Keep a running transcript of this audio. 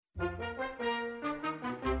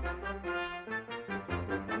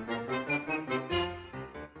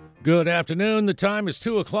Good afternoon. The time is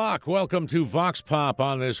 2 o'clock. Welcome to Vox Pop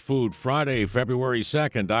on this Food Friday, February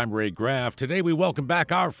 2nd. I'm Ray Graf. Today we welcome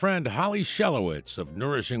back our friend Holly Shelowitz of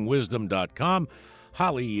NourishingWisdom.com.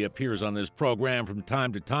 Holly appears on this program from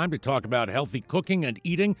time to time to talk about healthy cooking and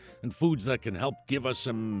eating and foods that can help give us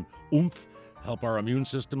some oomph, help our immune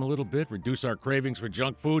system a little bit, reduce our cravings for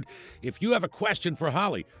junk food. If you have a question for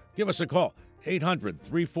Holly, give us a call,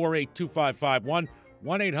 800-348-2551.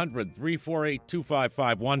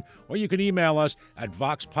 1-800-348-2551, or you can email us at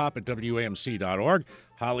voxpop@wamc.org.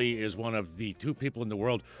 Holly is one of the two people in the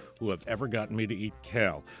world who have ever gotten me to eat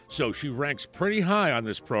kale, so she ranks pretty high on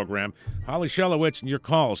this program. Holly Shelowitz and your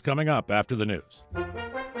calls coming up after the news.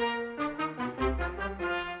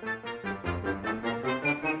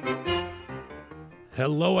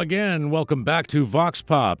 Hello again. Welcome back to Vox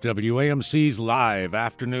Pop, WAMC's live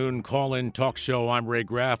afternoon call-in talk show. I'm Ray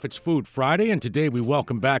Graf. It's Food Friday, and today we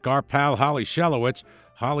welcome back our pal Holly Shelowitz.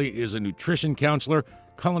 Holly is a nutrition counselor,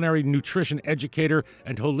 culinary nutrition educator,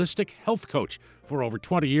 and holistic health coach. For over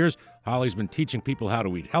 20 years, Holly's been teaching people how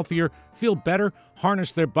to eat healthier, feel better,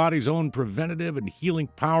 harness their body's own preventative and healing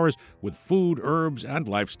powers with food, herbs, and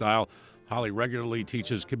lifestyle. Holly regularly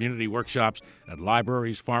teaches community workshops at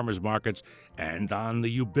libraries, farmers markets, and on the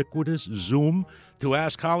ubiquitous Zoom. To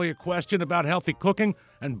ask Holly a question about healthy cooking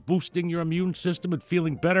and boosting your immune system and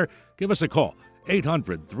feeling better, give us a call,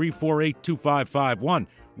 800-348-2551,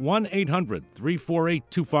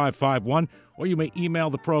 1-800-348-2551, or you may email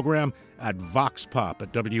the program at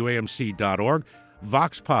voxpop@wamc.org,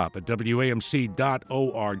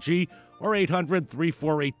 voxpop@wamc.org, or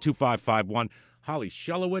 800-348-2551. Holly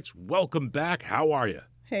Shelowitz, welcome back. How are you?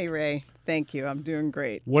 Hey, Ray. Thank you. I'm doing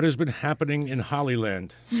great. What has been happening in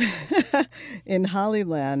Hollyland? In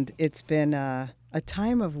Hollyland, it's been a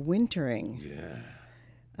time of wintering. Yeah.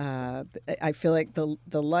 I feel like the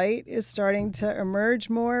light is starting to emerge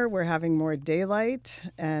more. We're having more daylight,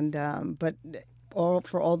 and but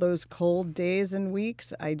for all those cold days and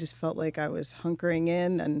weeks, I just felt like I was hunkering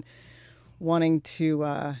in and wanting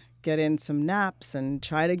to get in some naps and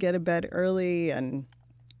try to get to bed early. And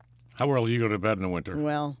how early do you go to bed in the winter?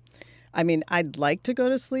 Well, I mean, I'd like to go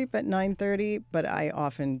to sleep at 9:30, but I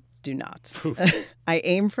often do not. I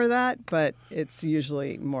aim for that, but it's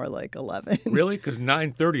usually more like 11. Really? Because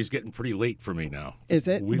 9:30 is getting pretty late for me now. Is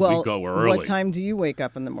it? We go early. What time do you wake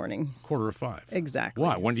up in the morning? 4:45. Exactly.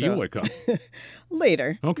 Why? When do you wake up?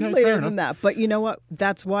 Later. Okay, later fair than enough. that. But you know what?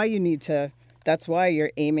 That's why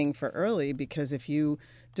you're aiming for early, because if you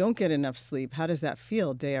don't get enough sleep, how does that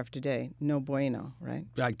feel day after day? No bueno, right?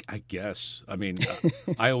 I guess. I mean,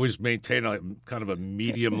 I always maintain a kind of a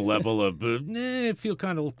medium level of, feel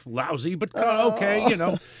kind of lousy, but kind of okay, you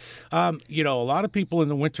know. A lot of people in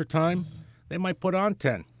the wintertime, they might put on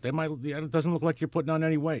 10. It doesn't look like you're putting on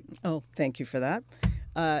any weight. Oh, thank you for that.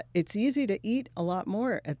 It's easy to eat a lot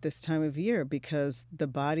more at this time of year because the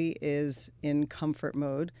body is in comfort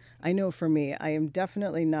mode. I know for me, I am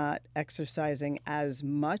definitely not exercising as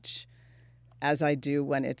much as I do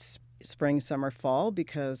when it's spring, summer, fall,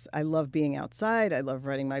 because I love being outside. I love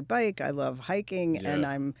riding my bike. I love hiking, and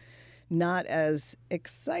I'm not as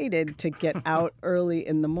excited to get out early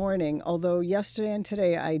in the morning. Although yesterday and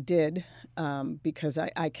today I did, because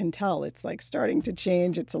I can tell it's like starting to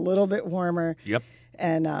change. It's a little bit warmer. Yep.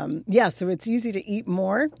 And so it's easy to eat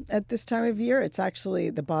more at this time of year. It's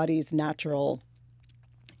actually the body's natural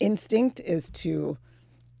instinct is to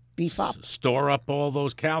beef up. Store up all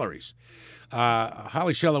those calories.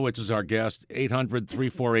 Holly Shelowitz is our guest.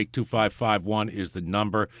 800-348-2551 is the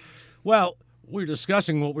number. Well, we were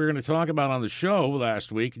discussing what we were going to talk about on the show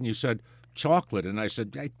last week, and you said chocolate. And I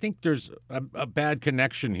said, I think there's a bad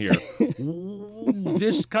connection here.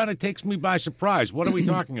 This kind of takes me by surprise. What are we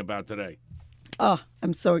talking about today? Oh,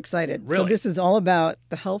 I'm so excited. Really? So this is all about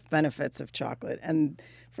the health benefits of chocolate. And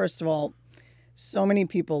first of all, so many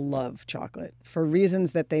people love chocolate for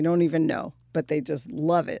reasons that they don't even know, but they just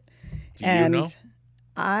love it. Do you know?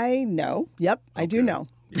 I know. Yep, I do know.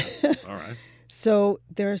 Yeah. All right. So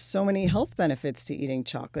there are so many health benefits to eating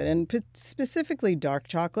chocolate, and specifically dark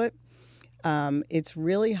chocolate. It's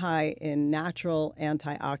really high in natural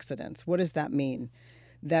antioxidants. What does that mean?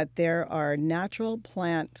 That there are natural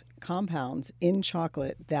plant compounds in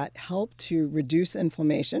chocolate that help to reduce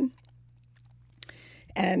inflammation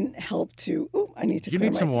and help to... Ooh, I need to You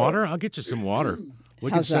clear need my some throat. water? I'll get you some water.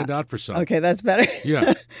 We How's can send that? out for some. Okay, that's better.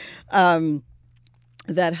 Yeah.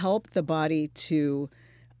 That help the body to,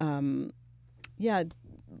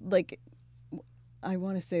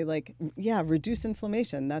 reduce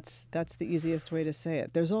inflammation. That's the easiest way to say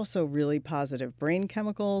it. There's also really positive brain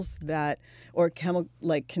chemicals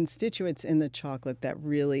constituents in the chocolate that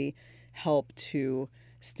really help to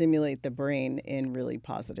stimulate the brain in really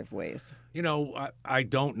positive ways. You know, I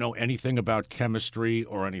don't know anything about chemistry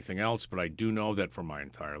or anything else, but I do know that for my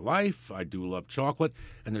entire life, I do love chocolate.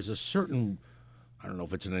 And there's a certain, I don't know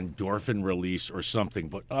if it's an endorphin release or something,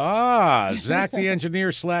 but Zach the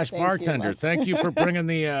engineer / bartender, thank you for bringing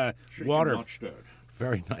the water. Not stirred.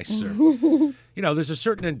 Very nice, sir. You know, there's a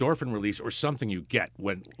certain endorphin release or something you get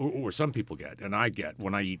when, or some people get, and I get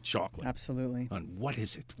when I eat chocolate. Absolutely. And what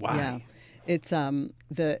is it? Why? Yeah. It's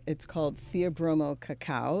it's called Theobromo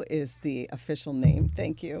cacao is the official name.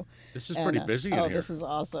 Thank you. This is pretty busy in here. This is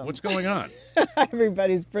awesome. What's going on?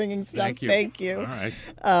 Everybody's bringing stuff. Thank you. Thank you. All right.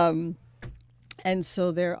 And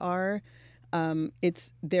so there are,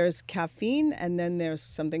 there's caffeine, and then there's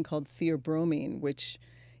something called theobromine, which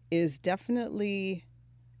is definitely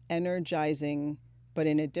energizing, but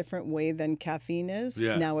in a different way than caffeine is.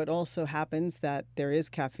 Yeah. Now, it also happens that there is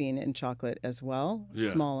caffeine in chocolate as well, Yeah.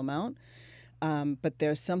 small amount. But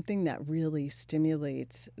there's something that really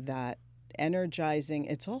stimulates that energizing.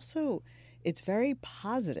 It's very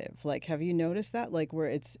positive. Like, have you noticed that? Like, where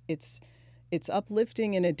it's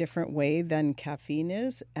uplifting in a different way than caffeine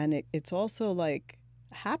is. And it's also like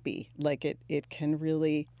happy. Like it can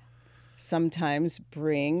really sometimes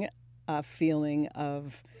bring a feeling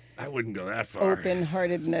of I wouldn't go that far.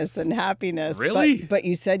 open-heartedness and happiness. Really? But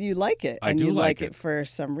you said you like it. I and do you like like it for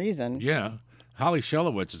some reason. Yeah. Holly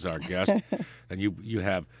Shelowitz is our guest. And you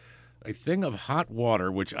have a thing of hot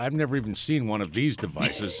water, which I've never even seen one of these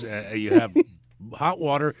devices. You have hot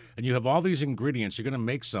water, and you have all these ingredients. You're going to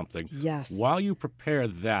make something. Yes. While you prepare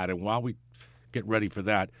that, and while we get ready for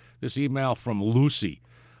that, this email from Lucy.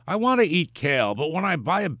 I want to eat kale, but when I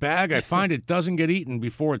buy a bag, I find it doesn't get eaten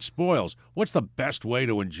before it spoils. What's the best way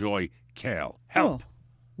to enjoy kale? Help. Oh,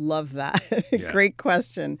 love that. Yeah. Great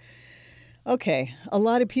question. Okay, a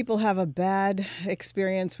lot of people have a bad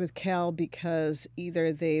experience with kale because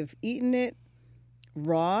either they've eaten it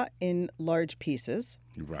raw in large pieces,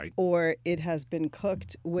 Right. or it has been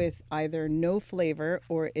cooked with either no flavor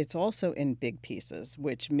or it's also in big pieces,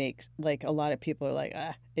 which makes, like, a lot of people are like,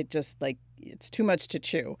 it just, like, it's too much to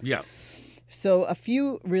chew. Yeah. So a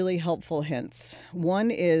few really helpful hints. One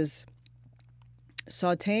is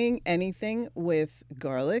sautéing anything with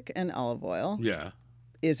garlic and olive oil Yeah.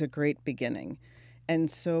 is a great beginning. And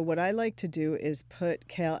so what I like to do is put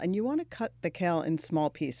kale, and you want to cut the kale in small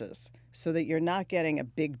pieces so that you're not getting a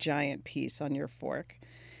big giant piece on your fork.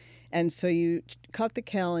 And so you cut the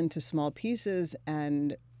kale into small pieces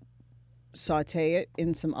and saute it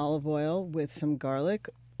in some olive oil with some garlic,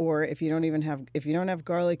 or if you don't have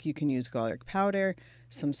garlic, you can use garlic powder,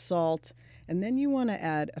 some salt, and then you want to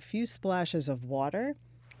add a few splashes of water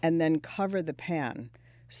and then cover the pan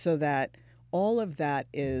so that all of that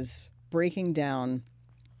is breaking down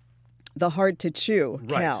the hard to chew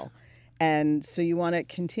kale. And so you want to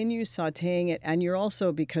continue sauteing it, and you're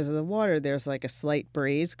also, because of the water, there's like a slight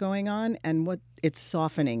braise going on, and it's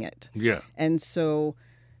softening it. Yeah. And so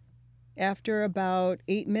after about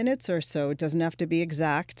 8 minutes or so, it doesn't have to be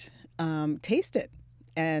exact, taste it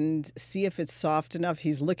and see if it's soft enough.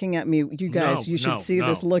 He's looking at me. You guys, you should see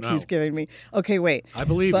this look he's giving me. Okay, wait. I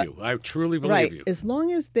believe you. I truly believe you. As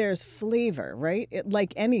long as there's flavor, right?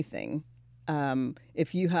 Like anything,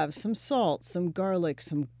 if you have some salt, some garlic,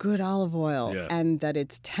 some good olive oil, and that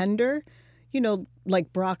it's tender,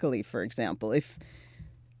 like broccoli, for example. If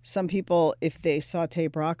some people, if they saute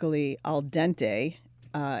broccoli al dente,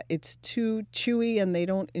 it's too chewy and they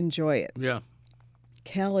don't enjoy it. Yeah.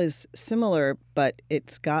 Kale is similar, but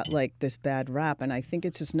it's got like this bad rap, and I think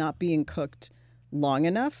it's just not being cooked long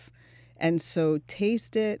enough. And so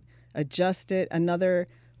taste it, adjust it. Another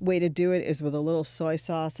way to do it is with a little soy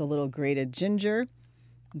sauce, a little grated ginger.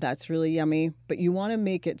 That's really yummy, but you want to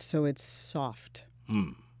make it so it's soft.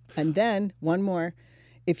 And then one more,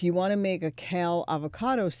 if you want to make a kale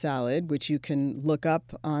avocado salad, which you can look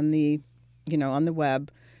up on the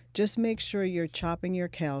web, just make sure you're chopping your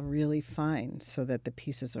kale really fine so that the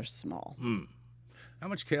pieces are small. How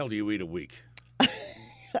much kale do you eat a week?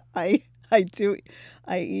 I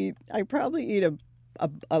probably eat a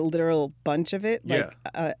literal bunch of it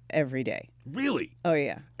every day. Really? Oh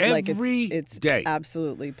yeah. Every day.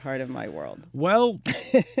 Absolutely part of my world. Well,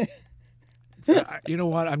 you know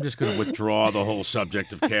what? I'm just going to withdraw the whole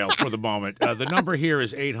subject of kale for the moment. The number here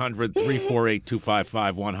is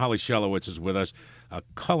 800-348-2551. Holly Shelowitz is with us, a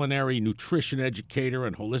culinary nutrition educator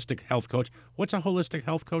and holistic health coach. What's a holistic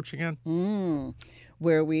health coach again?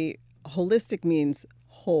 Holistic means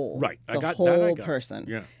whole. Right. The whole person.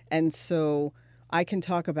 Yeah. And so I can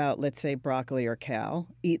talk about, let's say, broccoli or kale.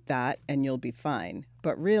 Eat that and you'll be fine.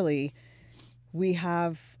 But really, we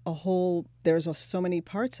have so many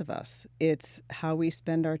parts of us. It's how we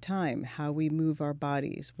spend our time, how we move our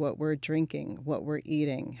bodies, what we're drinking, what we're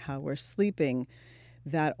eating, how we're sleeping,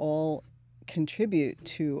 that all contribute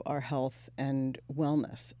to our health and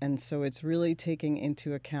wellness. And so it's really taking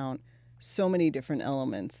into account so many different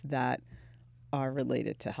elements that are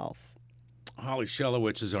related to health. Holly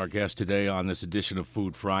Shelowitz is our guest today on this edition of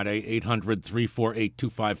Food Friday.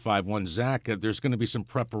 800-348-2551. Zach, there's going to be some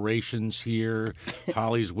preparations here.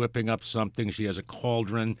 Holly's whipping up something. She has a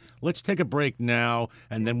cauldron. Let's take a break now,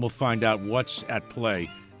 and then we'll find out what's at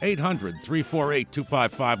play.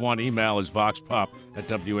 800-348-2551. Email is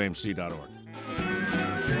voxpop@wamc.org.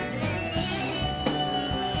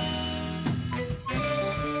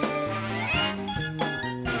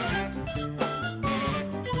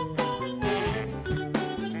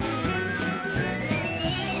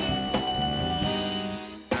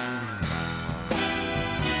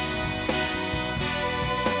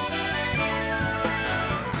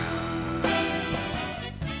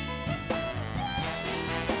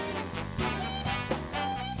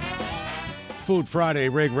 Food Friday,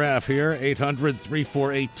 Ray Graf here,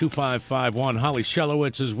 800-348-2551. Holly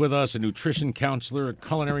Shelowitz is with us, a nutrition counselor, a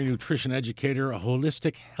culinary nutrition educator, a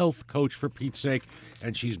holistic health coach, for Pete's sake,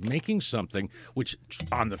 and she's making something which,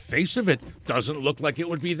 on the face of it, doesn't look like it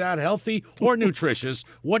would be that healthy or nutritious.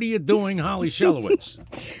 What are you doing, Holly Shelowitz?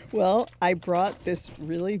 Well, I brought this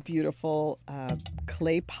really beautiful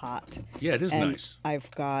clay pot. Yeah, it is and nice. I've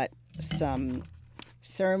got some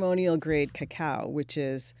ceremonial grade cacao, which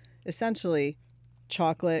is essentially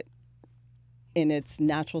chocolate in its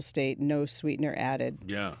natural state, no sweetener added.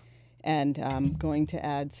 Yeah. And I'm going to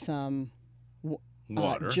add some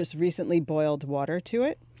water. Just recently boiled water to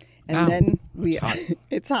it. And then it's hot.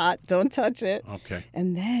 It's hot. Don't touch it. Okay.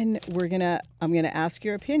 And then I'm gonna ask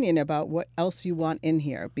your opinion about what else you want in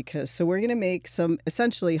here, because we're gonna make some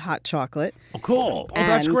essentially hot chocolate. Oh, cool. Oh,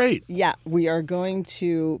 that's great. Yeah, we are going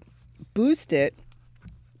to boost it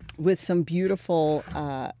with some beautiful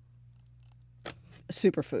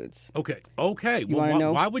superfoods. Okay. Well,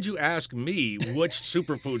 know? why would you ask me which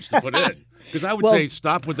superfoods to put in? Because I would say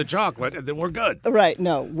stop with the chocolate and then we're good. Right.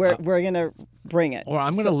 No, we're going to bring it. Or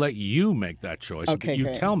I'm going to let you make that choice. Okay, you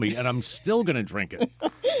great. tell me, and I'm still going to drink it.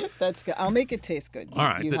 That's good. I'll make it taste good. All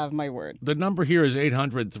right. You have my word. The number here is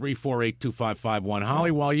 800-348-2551.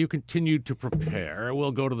 Holly, while you continue to prepare,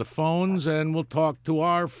 we'll go to the phones and we'll talk to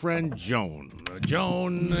our friend Joan.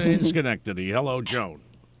 Joan in Schenectady. Hello, Joan.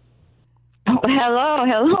 Oh,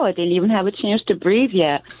 hello. I didn't even have a chance to breathe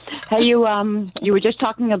yet. Hey, you were just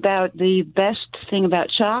talking about the best thing about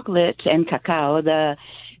chocolate and cacao, the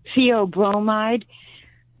theobromide.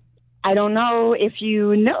 I don't know if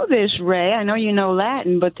you know this, Ray. I know you know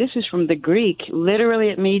Latin, but this is from the Greek. Literally,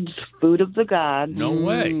 it means food of the gods. No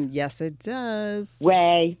way. Yes, it does.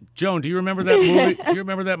 Way. Joan, do you remember that movie? Do you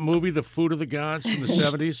remember that movie, The Food of the Gods, from the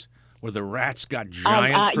 70s, where the rats got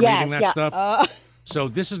giant from eating that stuff? So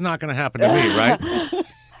this is not going to happen to me, right?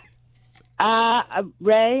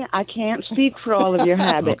 Ray, I can't speak for all of your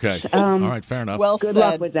habits. Okay. All right, fair enough. Well Good said.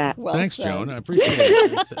 luck with that. Well thanks, said. Joan. I appreciate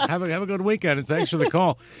it. Have a good weekend, and thanks for the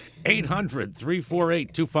call.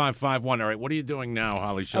 800-348-2551. All right, what are you doing now,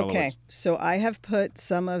 Holly Shelowitz? Okay, so I have put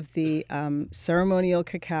some of the ceremonial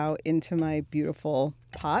cacao into my beautiful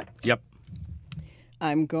pot. Yep.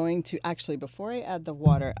 I'm going to, actually, before I add the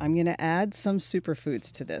water, I'm going to add some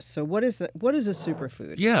superfoods to this. So what is a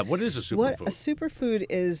superfood? Yeah, what is a superfood? A superfood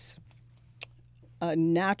is a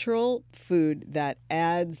natural food that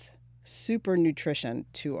adds super nutrition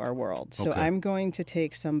to our world. So Okay. I'm going to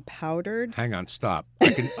take some powdered. Hang on, stop.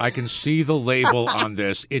 I can see the label on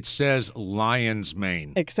this. It says lion's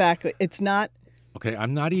mane. Exactly. It's not. Okay,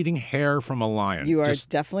 I'm not eating hair from a lion. You are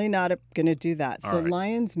definitely not going to do that. So All right.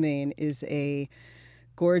 lion's mane is a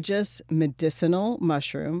gorgeous medicinal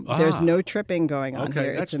mushroom. There's no tripping going on Okay,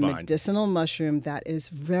 here. that's it's a fine. medicinal mushroom that is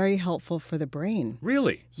very helpful for the brain.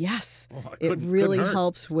 Really? Yes. Well, it really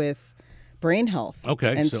helps with brain health.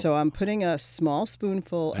 Okay, And so- so I'm putting a small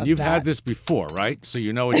spoonful And of you've that. had this before, right? So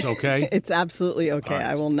you know it's okay? It's absolutely okay. All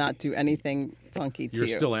right. I will not do anything funky to You're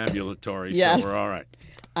you. still ambulatory, Yes. so we're all right.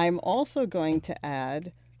 I'm also going to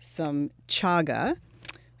add some chaga.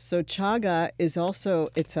 So chaga is also,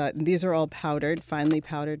 these are all powdered, finely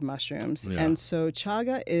powdered mushrooms. Yeah. And so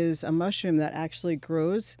chaga is a mushroom that actually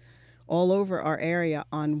grows all over our area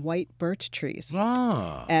on white birch trees.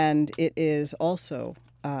 Ah. And it is also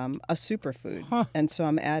a superfood. Huh. And so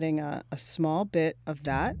I'm adding a small bit of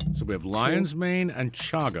that. So we have lion's mane and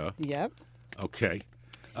chaga. Yep. Okay.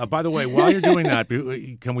 By the way, while you're doing that,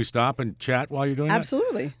 can we stop and chat while you're doing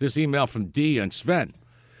Absolutely. that? This email from Dee and Sven.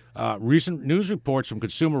 Recent news reports from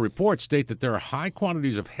Consumer Reports state that there are high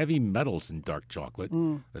quantities of heavy metals in dark chocolate,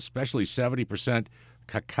 especially 70%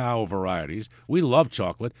 cacao varieties. We love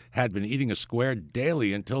chocolate, had been eating a square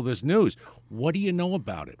daily until this news. What do you know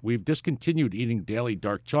about it? We've discontinued eating daily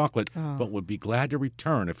dark chocolate, but would be glad to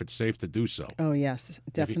return if it's safe to do so. Oh, yes,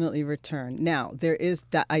 definitely return. Now, there is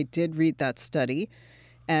that. I did read that study.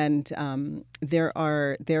 And there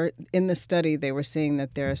in the study, they were saying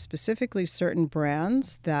that there are specifically certain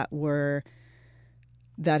brands that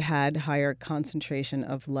had higher concentration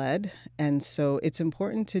of lead. And so it's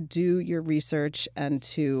important to do your research and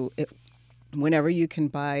whenever you can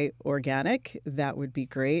buy organic, that would be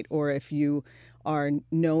great. Or if you are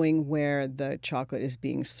knowing where the chocolate is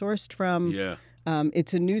being sourced from. Yeah.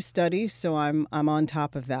 It's a new study, so I'm on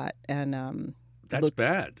top of that. And that's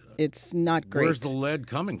bad. It's not great. Where's the lead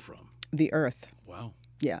coming from? The earth. Wow.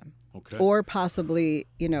 Yeah. Okay. Or possibly,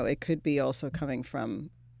 it could be also coming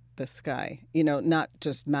from the sky, not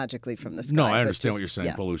just magically from the sky. No, I understand what you're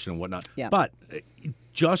saying, pollution and whatnot. Yeah. But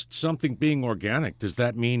just something being organic, does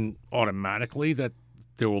that mean automatically that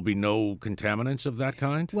there will be no contaminants of that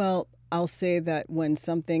kind? Well, I'll say that when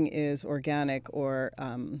something is organic or,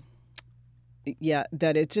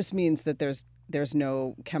 that it just means that there's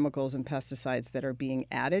no chemicals and pesticides that are being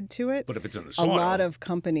added to it. But if it's in the soil. A lot of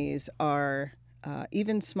companies are,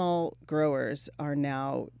 even small growers are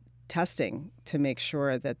now testing to make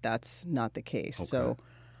sure that that's not the case. Okay.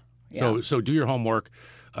 So do your homework.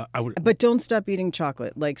 But don't stop eating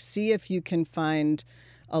chocolate. Like, see if you can find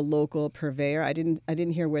a local purveyor. I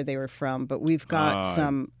didn't hear where they were from, but we've got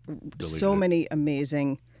so many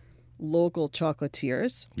amazing local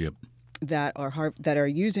chocolatiers. Yep. That are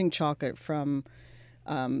using chocolate from,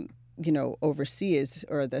 overseas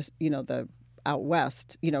or the out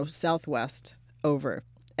west, southwest over,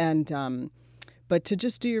 and but to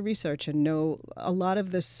just do your research and know a lot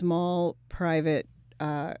of the small private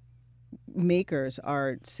makers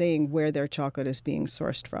are saying where their chocolate is being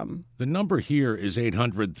sourced from. The number here is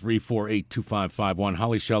 800-348-2551.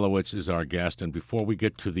 Holly Shelowitz is our guest. And before we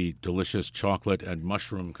get to the delicious chocolate and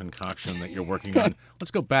mushroom concoction that you're working on,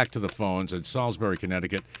 let's go back to the phones in Salisbury,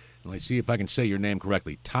 Connecticut. And let's see if I can say your name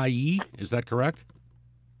correctly. Tai, is that correct?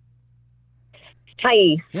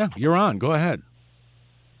 Tai. Yeah, you're on. Go ahead.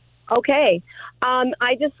 Okay.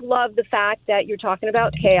 I just love the fact that you're talking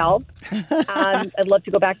about kale. I'd love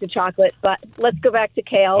to go back to chocolate, but let's go back to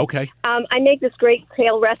kale. Okay. I make this great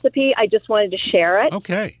kale recipe. I just wanted to share it.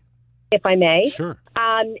 Okay. If I may. Sure.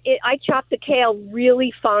 I chop the kale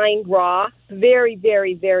really fine raw, very,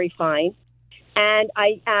 very, very fine. And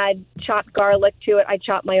I add chopped garlic to it. I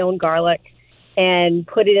chop my own garlic and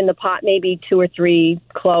put it in the pot, maybe 2 or 3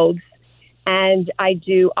 cloves. And I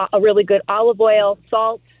do a really good olive oil,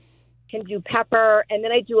 salt, can do pepper, and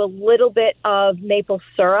then I do a little bit of maple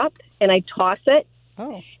syrup, and I toss it.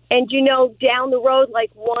 Oh. And, down the road,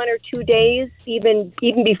 like 1 or 2 days, even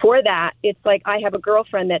before that, it's like I have a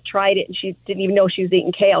girlfriend that tried it, and she didn't even know she was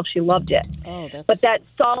eating kale. She loved it. Oh, But that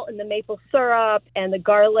salt and the maple syrup and the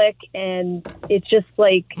garlic, and it's just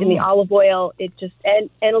like in the olive oil, it just and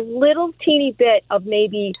a little teeny bit of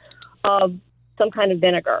maybe of some kind of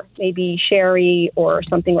vinegar, maybe sherry or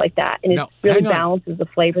something like that. And it really balances the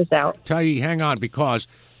flavors out. Tai, hang on, because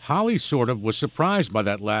Holly sort of was surprised by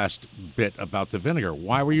that last bit about the vinegar.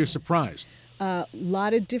 Why were you surprised? A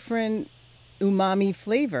lot of different umami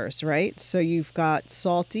flavors, right? So you've got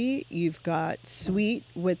salty, you've got sweet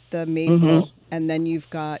with the maple, and then you've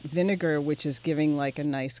got vinegar, which is giving like a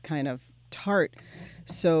nice kind of tart.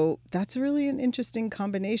 So that's really an interesting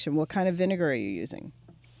combination. What kind of vinegar are you using?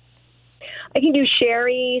 I can do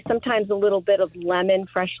sherry, sometimes a little bit of lemon,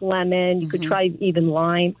 fresh lemon. You could try even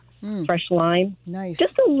lime, fresh lime. Nice.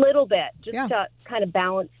 Just a little bit, to kind of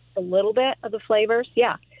balance a little bit of the flavors.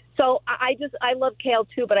 Yeah. So I love kale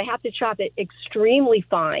too, but I have to chop it extremely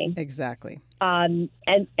fine. Exactly. And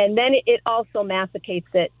then it also masticates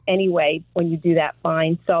it anyway when you do that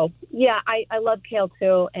fine. So yeah, I love kale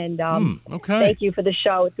too. And okay. Thank you for the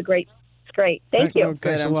show. It's great. Thank you. Oh,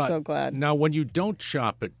 good. I'm so glad. Now, when you don't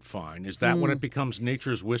chop it fine, is that when it becomes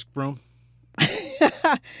nature's whisk broom?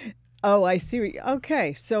 Oh, I see.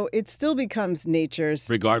 Okay, so it still becomes nature's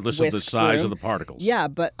regardless of the size broom. of the particles. Yeah,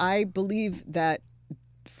 but I believe that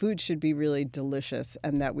food should be really delicious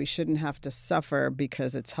and that we shouldn't have to suffer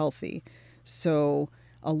because it's healthy. So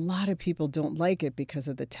a lot of people don't like it because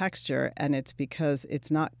of the texture, and it's because it's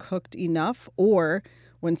not cooked enough, or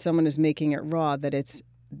when someone is making it raw, that it's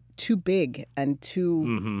too big and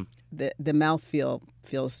too the mouthfeel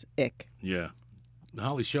feels ick. Yeah.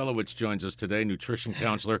 Holly Shelowitz joins us today, nutrition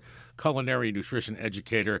counselor, culinary nutrition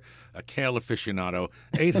educator, a kale aficionado.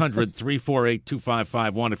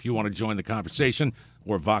 800-348-2551 if you want to join the conversation,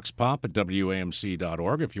 or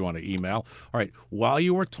voxpop@wamc.org if you want to email. All right, while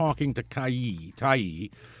you were talking to Tai,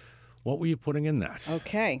 what were you putting in that?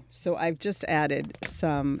 Okay, so I've just added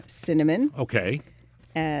some cinnamon. Okay.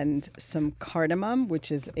 And some cardamom,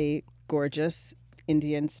 which is a gorgeous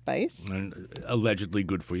Indian spice. And allegedly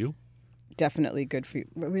good for you. Definitely good for you.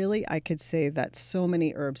 Really, I could say that so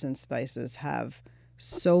many herbs and spices have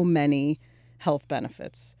so many health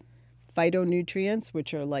benefits. Phytonutrients,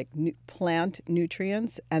 which are like plant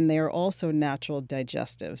nutrients, and they are also natural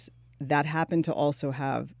digestives that happen to also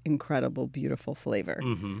have incredible, beautiful flavor.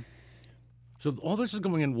 Mm-hmm. So all this is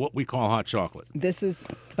going in what we call hot chocolate. This is,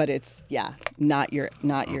 but it's not your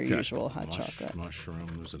usual hot chocolate.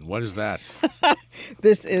 Mushrooms, and what is that?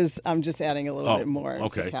 This is. I'm just adding a little bit more.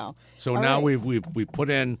 Okay. Cacao. So all now right. we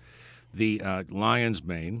put in the lion's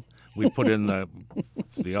mane. We put in the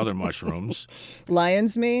other mushrooms.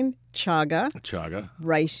 Lion's mane, chaga,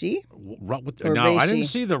 reishi. No, I didn't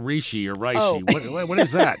see the reishi or reishi. Oh. What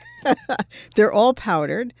is that? They're all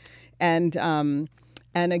powdered, and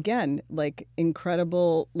again, like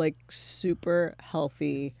incredible, like super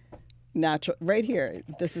healthy, natural. Right here,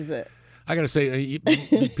 this is it. I got to say,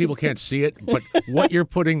 people can't see it, but what you're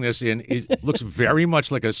putting this in looks very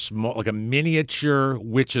much like a miniature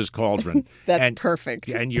witch's cauldron. That's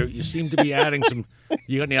perfect. And you seem to be adding some.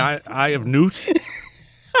 You got any eye of newt?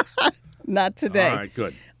 Not today. All right,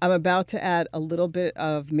 good. I'm about to add a little bit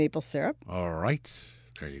of maple syrup. All right,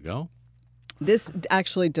 there you go. This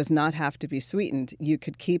actually does not have to be sweetened. You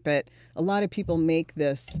could keep it. A lot of people make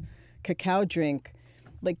this cacao drink.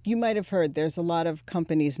 Like you might have heard, there's a lot of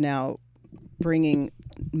companies now bringing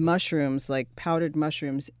mushrooms, like powdered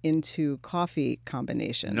mushrooms, into coffee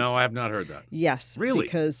combinations. No, I have not heard that. Yes. Really?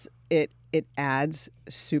 Because it adds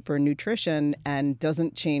super nutrition and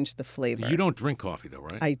doesn't change the flavor. You don't drink coffee, though,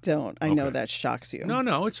 right? I don't. I know that shocks you.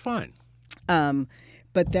 No, it's fine.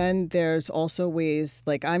 But then there's also ways,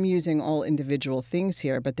 like I'm using all individual things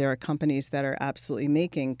here, but there are companies that are absolutely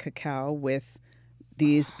making cacao with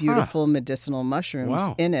these beautiful medicinal mushrooms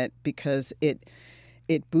in it because it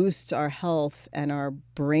boosts our health and our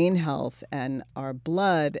brain health and our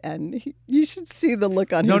blood. And you should see the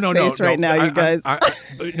look on his face right now, you guys.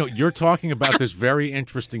 No, you're talking about this very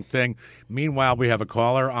interesting thing. Meanwhile, we have a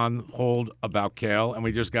caller on hold about kale, and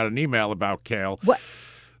we just got an email about kale. What?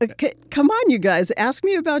 Come on, you guys. Ask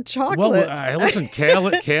me about chocolate. Well, listen, kale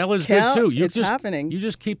is good, too. It's happening. You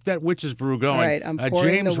just keep that witch's brew going. All right, I'm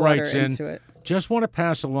pouring James the water writes into it. Just want to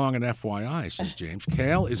pass along an FYI, says James.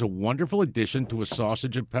 Kale is a wonderful addition to a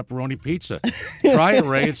sausage and pepperoni pizza. Try it,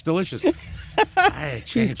 Ray. It's delicious. Hey,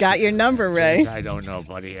 James, he's got your number, Ray. James, I don't know,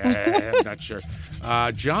 buddy. I'm not sure.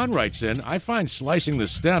 John writes in, I find slicing the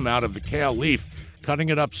stem out of the kale leaf, cutting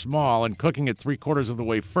it up small, and cooking it 3/4 of the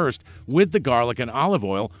way first with the garlic and olive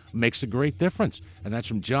oil makes a great difference. And that's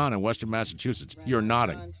from John in Western Massachusetts. Right. You're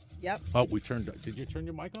nodding. Yep. Oh, did you turn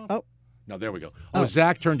your mic on? Oh. No, there we go. Oh,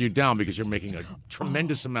 Zach turned you down because you're making a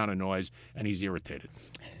tremendous amount of noise, and he's irritated.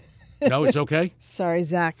 No, it's okay? Sorry,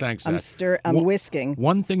 Zach. Thanks, Zach. I'm whisking.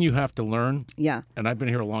 One thing you have to learn, and I've been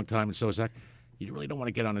here a long time, and so is Zach, you really don't want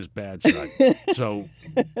to get on his bad side. So...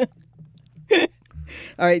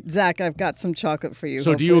 All right, Zach, I've got some chocolate for you.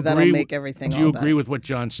 So Hopefully do you agree? That'll make everything. Do you agree with what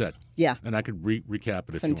John said? Yeah. And I could recap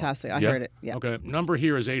it if Fantastic. you want. I heard it. Yeah. Okay. Number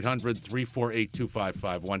here is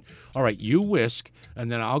 800-348-2551. All right, you whisk, and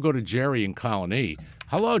then I'll go to Jerry in Colony.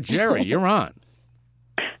 Hello, Jerry. You're on.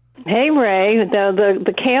 Hey, Ray.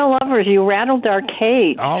 The kale lovers, you rattled our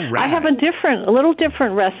cage. All right. I have a little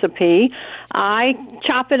different recipe. I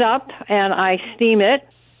chop it up and I steam it.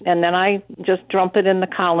 And then I just dump it in the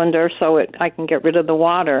colander so I can get rid of the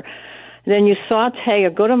water. Then you saute a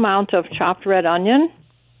good amount of chopped red onion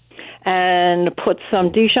and put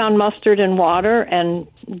some Dijon mustard in water and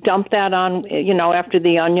dump that on, after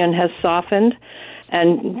the onion has softened.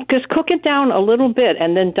 And just cook it down a little bit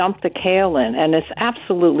and then dump the kale in. And it's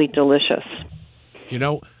absolutely delicious.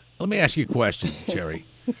 Let me ask you a question, Jerry.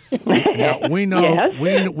 Now, we know Yes?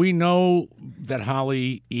 we know that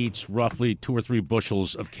Holly eats roughly 2 or 3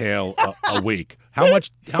 bushels of kale a week. How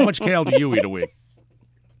much kale do you eat a week?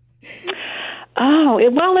 Oh,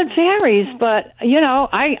 it varies, but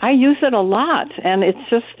I use it a lot, and it's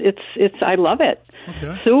I love it.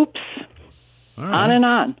 Okay. Soups, All right. on and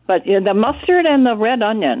on. But the mustard and the red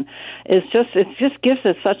onion it just gives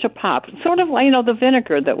it such a pop. Sort of like the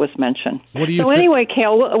vinegar that was mentioned. What do you anyway,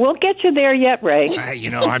 Kale, we'll get you there yet, Ray.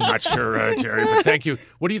 I'm not sure, Jerry, but thank you.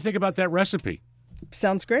 What do you think about that recipe?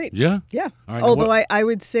 Sounds great. Yeah? Yeah. All right, Although I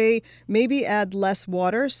would say maybe add less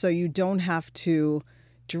water so you don't have to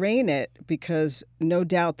drain it, because no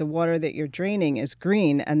doubt the water that you're draining is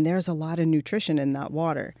green and there's a lot of nutrition in that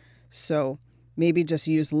water. So maybe just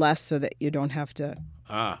use less so that you don't have to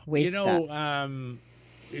waste that.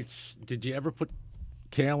 Did you ever put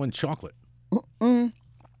kale in chocolate?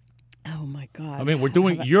 Oh my God! I mean,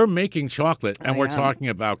 you're making chocolate, and we're am. talking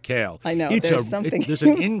about kale. I know. There's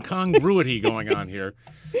an incongruity going on here.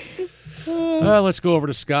 Let's go over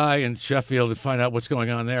to Sky in Sheffield and find out what's going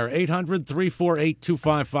on there.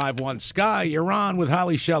 800-348-2551. Sky, you're on with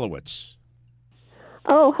Holly Shelowitz.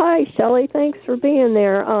 Oh, hi, Shelley. Thanks for being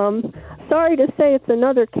there. Sorry to say it's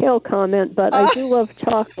another kale comment, but I do love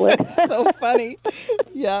chocolate. So funny.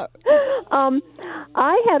 Yeah.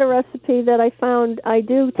 I had a recipe that I found. I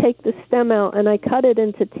do take the stem out and I cut it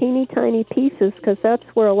into teeny tiny pieces because that's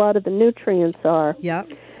where a lot of the nutrients are. Yeah.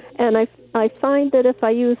 And I find that if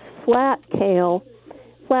I use flat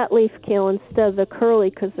leaf kale instead of the curly,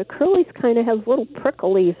 because the curlies kind of have little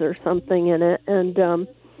pricklies or something in it, and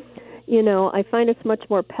I find it's much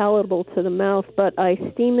more palatable to the mouth. But I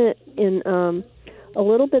steam it in a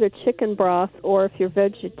little bit of chicken broth, or if you're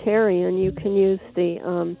vegetarian, you can use the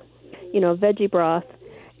veggie broth,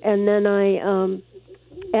 and then I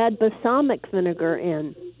add balsamic vinegar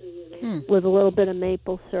in with a little bit of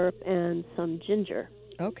maple syrup and some ginger.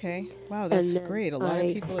 Okay. Wow, that's great. A lot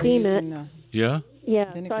of people are steam using it. Yeah?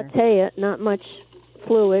 Yeah, vinegar. saute it, not much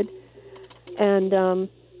fluid, and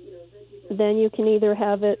then you can either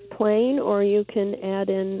have it plain or you can add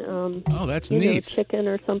in that's neat. Chicken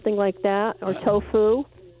or something like that, or tofu,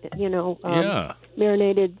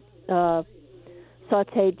 marinated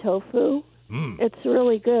sautéed tofu. It's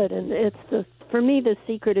really good, and for me the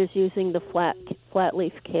secret is using the flat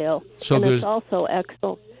leaf kale, and it's also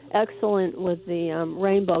excellent with the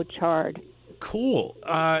rainbow chard. Cool.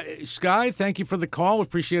 Sky, thank you for the call.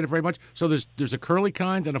 Appreciate it very much. So there's a curly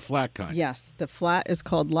kind and a flat kind. Yes, the flat is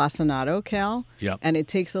called lacinato kale. Yep. And it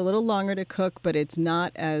takes a little longer to cook, but it's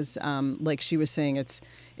not as like she was saying,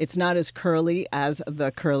 it's not as curly as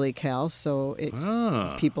the curly kale, so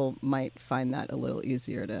people might find that a little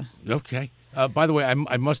easier to. Okay. By the way,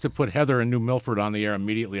 I must have put Heather in New Milford on the air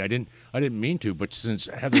immediately. I didn't mean to, but since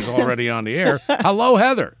Heather's already on the air, hello,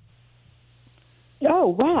 Heather. Oh,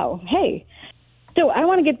 wow. Hey. So I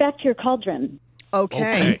want to get back to your cauldron.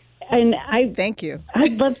 Okay. And thank you.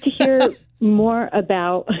 I'd love to hear more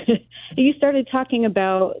about. You started talking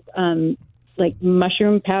about like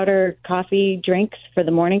mushroom powder coffee drinks for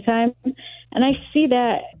the morning time, and I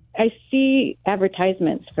see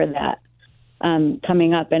advertisements for that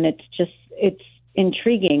coming up, and it's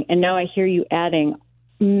intriguing. And now I hear you adding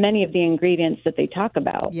many of the ingredients that they talk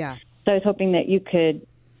about. Yeah. So I was hoping that you could,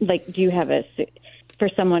 do you have for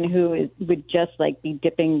someone who would just be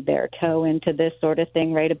dipping their toe into this sort of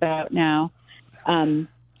thing right about now, do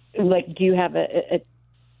you have a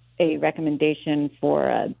recommendation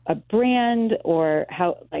for a brand, or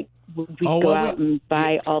how would we go out and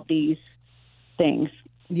buy all these things?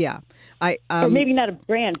 Yeah, or maybe not a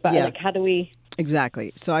brand, but how do we?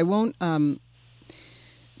 Exactly. So I won't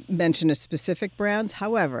mention a specific brands.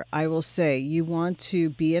 However, I will say you want to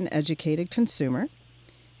be an educated consumer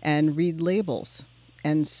and read labels.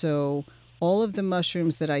 And so all of the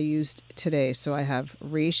mushrooms that I used today, so I have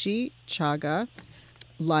reishi, chaga,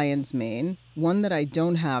 lion's mane. One that I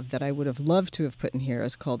don't have that I would have loved to have put in here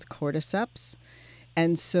is called cordyceps.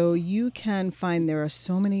 And so you can find there are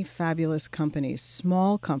so many fabulous companies,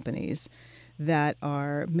 small companies, that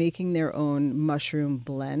are making their own mushroom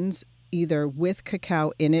blends, either with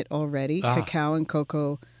cacao in it already. Cacao and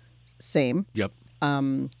cocoa, same. Yep.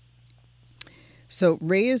 So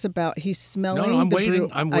Ray is he's smelling. No, I'm the waiting. brew.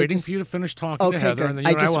 I'm waiting for you to finish talking to Heather, good. and then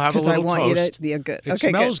you and I will have a little toast. Good. It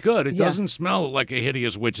smells good. It doesn't smell like a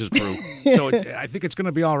hideous witch's brew. So I think it's going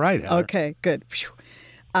to be all right, Heather. Okay, good.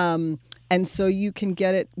 And so you can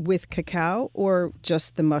get it with cacao or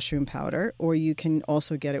just the mushroom powder, or you can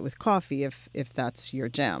also get it with coffee if that's your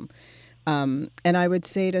jam. And I would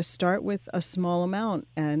say to start with a small amount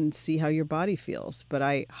and see how your body feels. But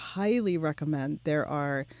I highly recommend. There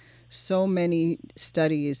are so many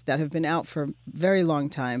studies that have been out for a very long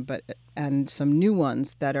time, and some new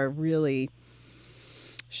ones that are really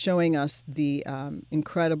showing us the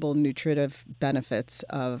incredible nutritive benefits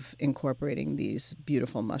of incorporating these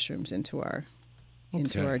beautiful mushrooms into our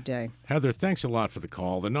day. Heather, thanks a lot for the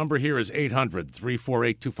call. The number here is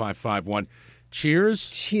 800-348-2551. Cheers.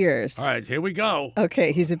 Cheers. All right, here we go.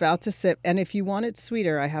 Okay, he's about to sip. And if you want it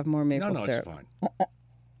sweeter, I have more maple syrup. No, it's fine.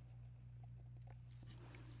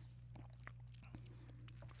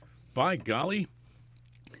 By golly,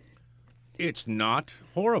 It's not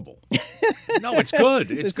horrible. No, it's good.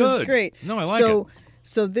 It's good. This is great. No, I like it.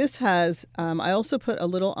 So this has, I also put a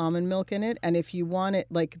little almond milk in it. And if you want it,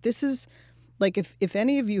 like this is, like if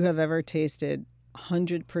any of you have ever tasted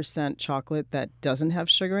 100% chocolate that doesn't have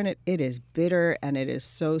sugar in it, it is bitter and it is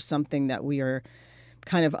so something that we are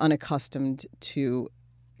kind of unaccustomed to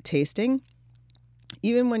tasting.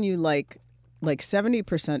 Even when you like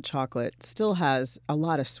 70% chocolate still has a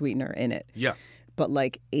lot of sweetener in it. Yeah. But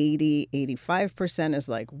like 85% is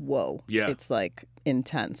like, whoa. Yeah. It's like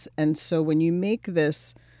intense. And so when you make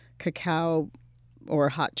this cacao or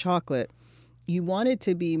hot chocolate, you want it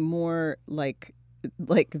to be more like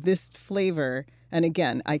this flavor. And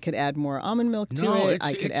again, I could add more almond milk to it.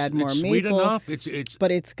 I could add more it's maple. Sweet enough.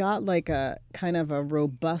 But it's got like a kind of a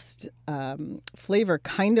robust flavor,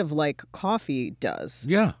 kind of like coffee does.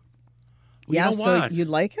 Yeah. Well, yeah, you know so what? you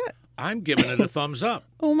like it? I'm giving it a thumbs up.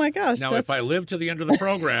 Oh, my gosh. Now, if I live to the end of the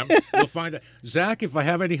program, we'll find out. Zach, if I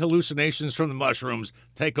have any hallucinations from the mushrooms,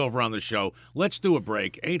 take over on the show. Let's do a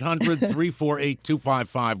break.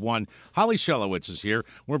 800-348-2551. Holly Shelowitz is here.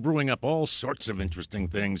 We're brewing up all sorts of interesting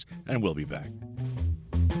things, and we'll be back.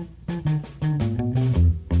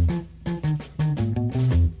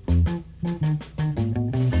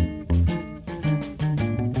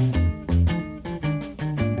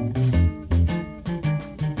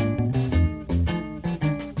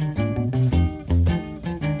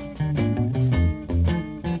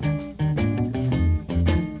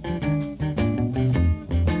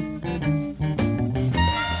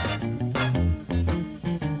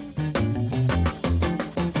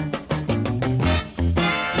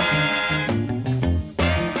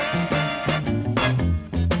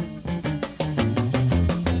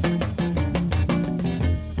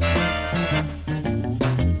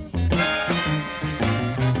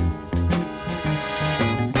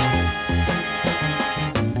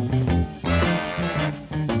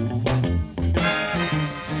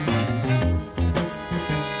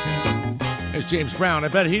 James Brown. I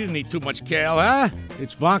bet he didn't eat too much kale, huh?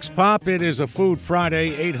 It's Vox Pop. It is a Food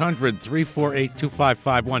Friday.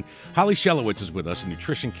 800-348-2551. Holly Shelowitz is with us, a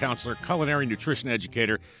nutrition counselor, culinary nutrition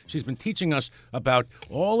educator. She's been teaching us about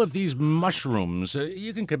all of these mushrooms.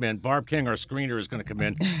 You can come in. Barb King, our screener, is going to come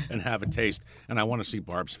in and have a taste. And I want to see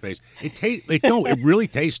Barb's face. It really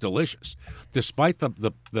tastes delicious. Despite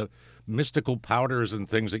the mystical powders and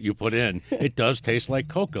things that you put in, it does taste like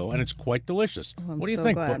cocoa, and it's quite delicious. Oh, what do you so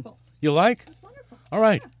think? Glad. You like? That's wonderful. All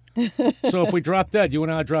right. So if we drop dead, you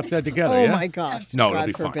and I drop dead together, oh, yeah? my gosh. No, God it'll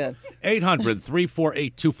be forbid. fine.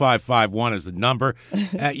 800-348-2551 is the number.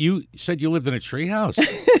 You said you lived in a treehouse.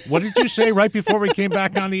 What did you say right before we came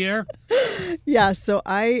back on the air? Yeah, so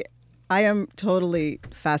I am totally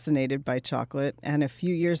fascinated by chocolate. And a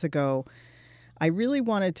few years ago, I really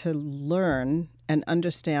wanted to learn and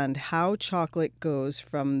understand how chocolate goes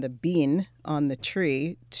from the bean on the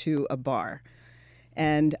tree to a bar.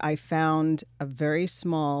 And I found a very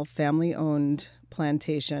small family-owned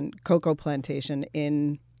cocoa plantation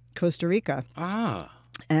in Costa Rica. Ah.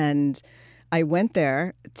 And I went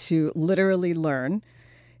there to literally learn.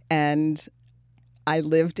 And I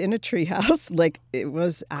lived in a treehouse. Like, it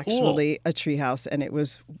was actually a treehouse, and it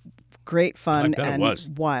was great fun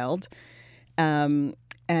and wild. And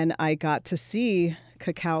I got to see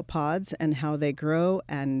cacao pods and how they grow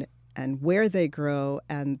and where they grow,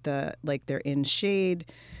 and they're in shade.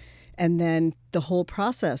 And then the whole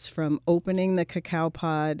process from opening the cacao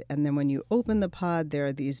pod, and then when you open the pod, there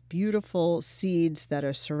are these beautiful seeds that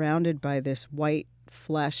are surrounded by this white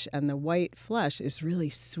flesh, and the white flesh is really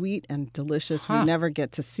sweet and delicious. We never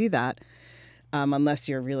get to see that unless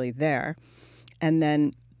you're really there. And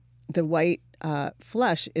then the white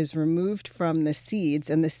flesh is removed from the seeds,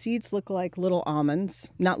 and the seeds look like little almonds.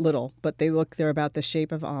 Not little, but they're about the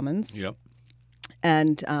shape of almonds. Yep.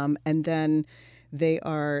 And then they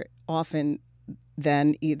are often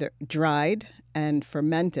then either dried and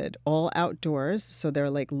fermented all outdoors. So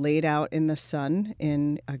they're like laid out in the sun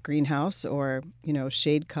in a greenhouse or,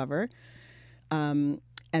 shade cover.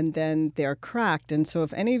 And then they're cracked. And so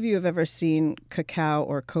if any of you have ever seen cacao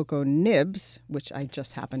or cocoa nibs, which I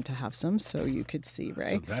just happen to have some, so you could see,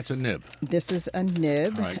 right? So that's a nib. This is a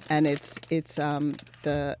nib, right. And it's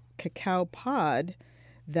the cacao pod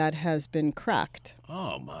that has been cracked.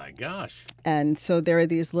 Oh, my gosh. And so there are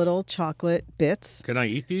these little chocolate bits. Can I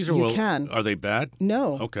eat these? Or you can. Are they bad?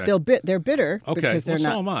 No. Okay. They're bitter. Okay. Because they're so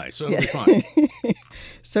not. Am I. So it'll be fine.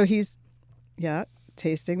 So he's,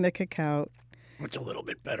 tasting the cacao. It's a little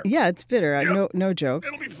bit better. Yeah, it's bitter. Yep. No joke.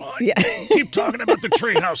 It'll be fine. Yeah. Keep talking about the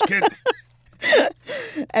treehouse, kid.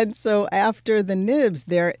 And so after the nibs,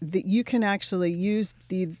 you can actually use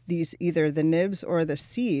these either the nibs or the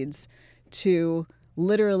seeds to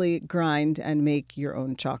literally grind and make your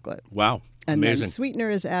own chocolate. Wow. And Amazing. then sweetener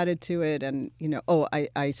is added to it. And,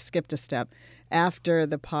 I skipped a step. After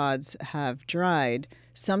the pods have dried,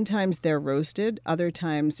 sometimes they're roasted. Other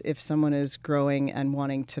times, if someone is growing and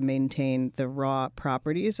wanting to maintain the raw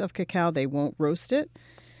properties of cacao, they won't roast it.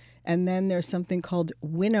 And then there's something called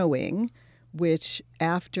winnowing, which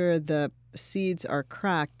after the seeds are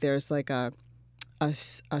cracked, there's like a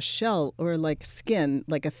shell or like skin,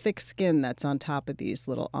 like a thick skin that's on top of these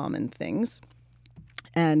little almond things.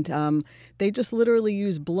 And they just literally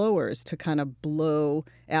use blowers to kind of blow,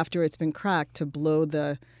 after it's been cracked, to blow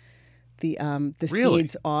the Really?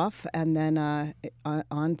 seeds off, and then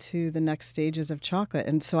on to the next stages of chocolate.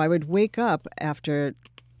 And so I would wake up after,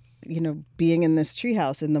 being in this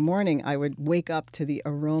treehouse in the morning, I would wake up to the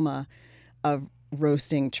aroma of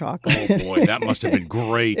roasting chocolate. Oh, boy, that must have been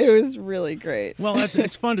great. It was really great. Well,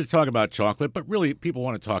 it's fun to talk about chocolate, but really people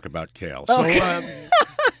want to talk about kale. So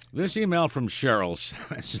this email from Cheryl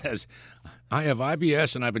says, I have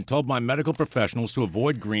IBS and I've been told by medical professionals to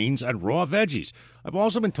avoid greens and raw veggies. I've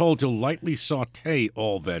also been told to lightly saute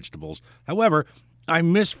all vegetables. However, I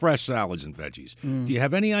miss fresh salads and veggies. Do you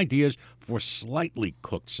have any ideas for slightly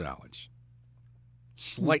cooked salads?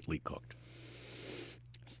 Slightly cooked.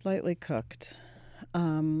 Slightly cooked.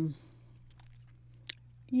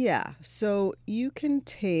 Yeah, so you can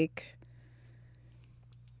take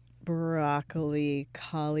broccoli,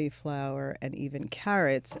 cauliflower, and even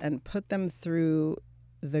carrots and put them through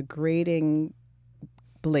the grating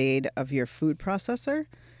blade of your food processor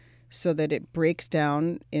so that it breaks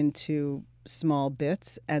down into small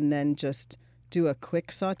bits, and then just do a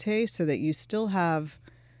quick saute so that you still have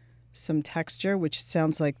some texture, which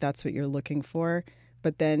sounds like that's what you're looking for.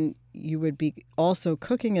 But then you would be also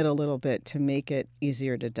cooking it a little bit to make it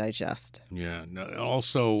easier to digest. Yeah.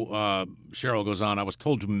 Also, Cheryl goes on, I was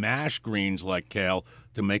told to mash greens like kale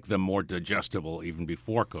to make them more digestible even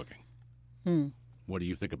before cooking. What do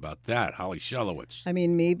you think about that, Holly Shelowitz? I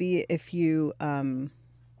mean, maybe if you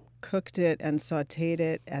cooked it and sauteed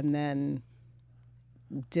it and then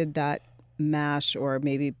did that mash, or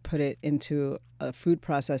maybe put it into a food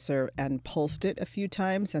processor and pulsed it a few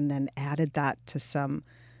times and then added that to some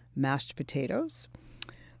mashed potatoes,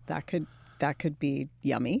 that could be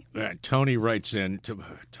yummy. Tony writes in,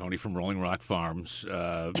 Tony from Rolling Rock Farms,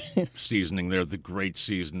 seasoning there, the great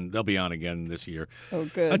season. They'll be on again this year. Oh,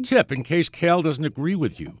 good. A tip, in case kale doesn't agree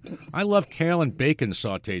with you. I love kale and bacon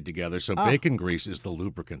sauteed together, so bacon grease is the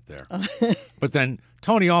lubricant there. But then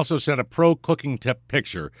Tony also sent a pro cooking tip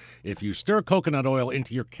picture. If you stir coconut oil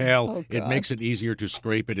into your kale, it makes it easier to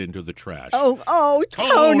scrape it into the trash. Oh,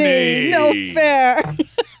 Tony! No fair.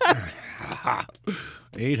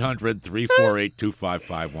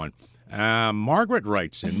 800-348-2551. Margaret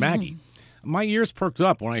writes in, Maggie, my ears perked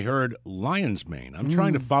up when I heard lion's mane. I'm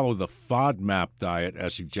trying to follow the FODMAP diet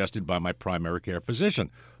as suggested by my primary care physician.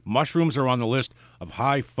 Mushrooms are on the list of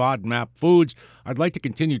high FODMAP foods. I'd like to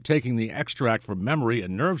continue taking the extract for memory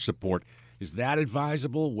and nerve support. Is that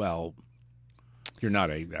advisable? Well, you're not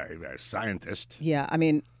a scientist. Yeah, I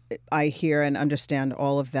mean, I hear and understand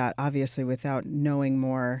all of that. Obviously, without knowing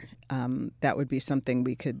more, that would be something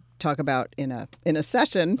we could talk about in a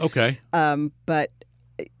session. Okay. But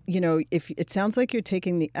if it sounds like you're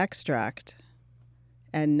taking the extract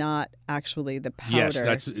and not actually the powder. Yes,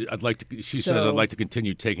 she says I'd like to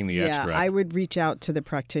continue taking the extract. Yeah, I would reach out to the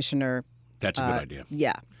practitioner. That's a good idea.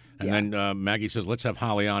 Yeah. And then Maggie says, let's have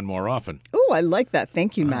Holly on more often. Oh, I like that.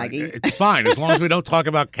 Thank you, Maggie. It's fine. As long as we don't talk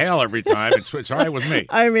about kale every time, it's all right with me.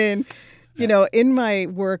 I mean, in my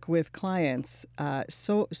work with clients,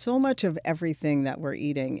 so much of everything that we're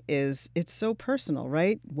eating it's so personal,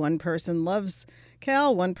 right? One person loves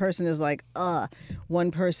kale. One person is like,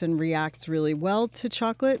 one person reacts really well to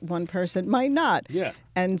chocolate. One person might not. Yeah.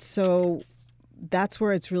 And so that's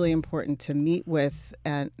where it's really important to meet with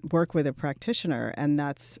and work with a practitioner. And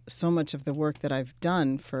that's so much of the work that I've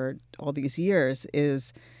done for all these years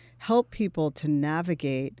is help people to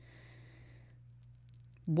navigate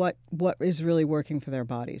what is really working for their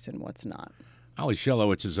bodies and what's not. Holly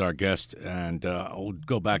Shelowitz is our guest, and I'll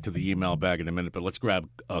go back to the email bag in a minute, but let's grab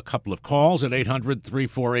a couple of calls at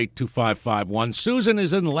 800-348-2551. Susan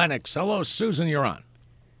is in Lenox. Hello, Susan, you're on.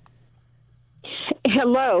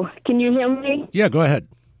 Hello. Can you hear me? Yeah, go ahead.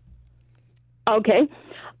 Okay.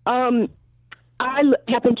 I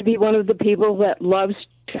happen to be one of the people that loves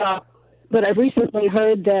chocolate, but I've recently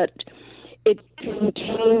heard that it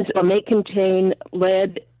contains or may contain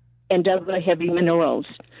lead and other heavy minerals.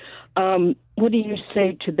 What do you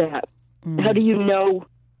say to that? How do you know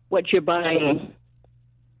what you're buying?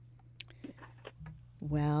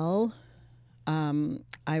 Well,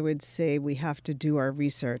 I would say we have to do our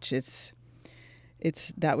research.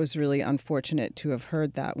 That was really unfortunate to have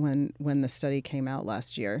heard that when the study came out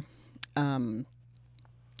last year.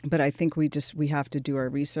 But I think we have to do our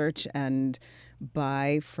research and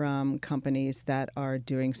buy from companies that are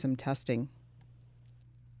doing some testing.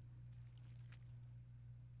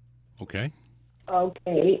 Okay.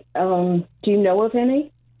 Okay. Do you know of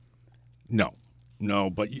any? No,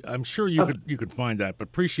 but I'm sure you could find that. But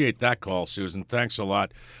appreciate that call, Susan. Thanks a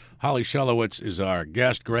lot. Holly Shelowitz is our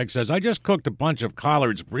guest. Greg says, I just cooked a bunch of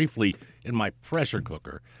collards briefly in my pressure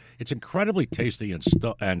cooker. It's incredibly tasty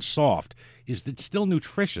and soft. Is it still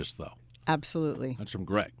nutritious, though? Absolutely. That's from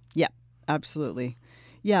Greg. Yeah, absolutely.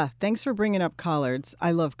 Yeah, thanks for bringing up collards.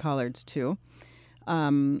 I love collards, too.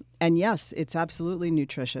 And yes, it's absolutely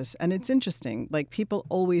nutritious. And it's interesting. Like, people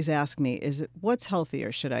always ask me, what's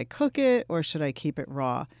healthier? Should I cook it or should I keep it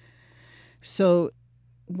raw? So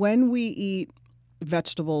when we eat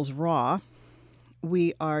vegetables raw,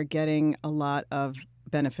 we are getting a lot of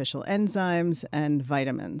beneficial enzymes and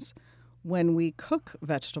vitamins. When we cook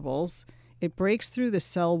vegetables, it breaks through the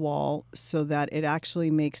cell wall so that it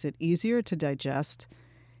actually makes it easier to digest.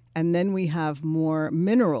 And then we have more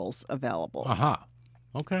minerals available. Aha.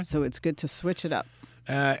 Okay. So it's good to switch it up.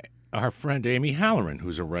 Our friend Amy Halloran,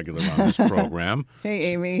 who's a regular on this program.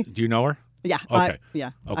 Hey, Amy. Do you know her? Yeah. Okay.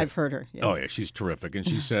 Okay. I've heard her. Yeah. Oh, yeah, she's terrific. And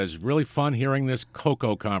she says, really fun hearing this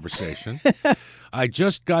cocoa conversation. I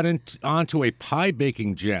just got onto a pie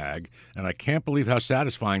baking jag, and I can't believe how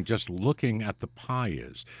satisfying just looking at the pie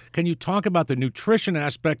is. Can you talk about the nutrition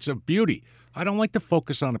aspects of beauty? I don't like to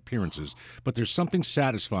focus on appearances, but there's something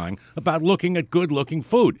satisfying about looking at good-looking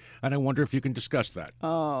food, and I wonder if you can discuss that.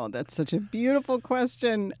 Oh, that's such a beautiful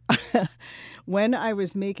question. When I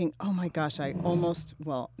was making, oh my gosh, I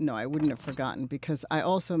wouldn't have forgotten because I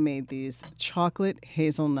also made these chocolate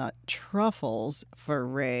hazelnut truffles for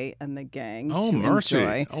Ray and the gang Oh, to mercy.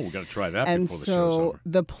 enjoy. Oh, we got to try that And before the show's so over.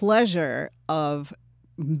 the pleasure of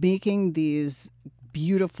making these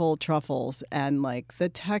beautiful truffles and like the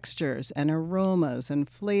textures and aromas and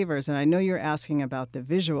flavors. And I know you're asking about the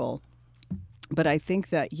visual, but I think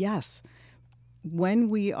that, yes, when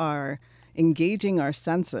we are engaging our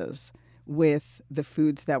senses with the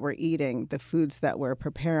foods that we're eating, the foods that we're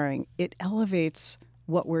preparing, it elevates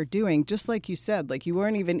what we're doing. Just like you said, like you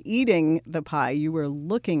weren't even eating the pie, you were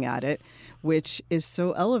looking at it, which is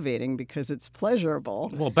so elevating because it's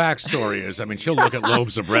pleasurable. Well, backstory is, she'll look at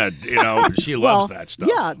loaves of bread, she loves that stuff.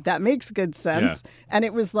 Yeah, that makes good sense. Yeah. And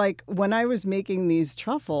it was like when I was making these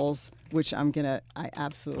truffles, which I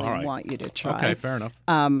absolutely want you to try. Okay, fair enough.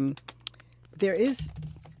 There is...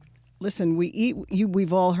 Listen, we eat.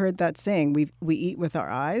 We've all heard that saying. We eat with our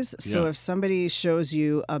eyes. So if somebody shows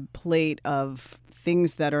you a plate of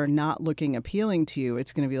things that are not looking appealing to you,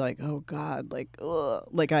 it's going to be like, oh God, like, ugh.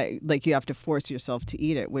 Like you have to force yourself to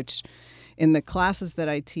eat it. Which, in the classes that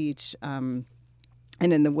I teach, and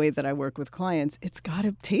in the way that I work with clients, it's got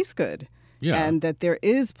to taste good. Yeah. And that there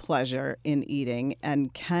is pleasure in eating.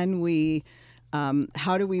 And can we?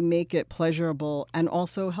 How do we make it pleasurable and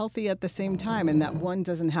also healthy at the same time? And that one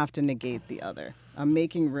doesn't have to negate the other. I'm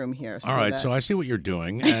making room here. All right, so I see what you're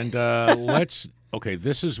doing. And what is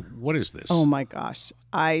this? Oh my gosh.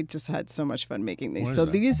 I just had so much fun making these. So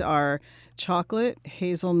these are chocolate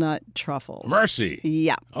hazelnut truffles. Mercy.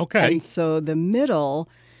 Yeah. Okay. And so the middle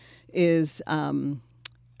is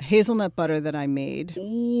hazelnut butter that I made.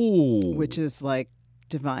 Ooh. Which is like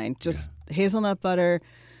divine. Just hazelnut butter,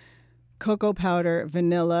 cocoa powder,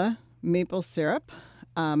 vanilla, maple syrup,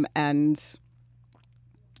 and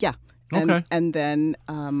then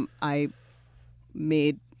I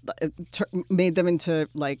made them into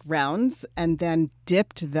like rounds and then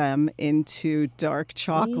dipped them into dark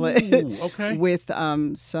chocolate. Ooh, okay. With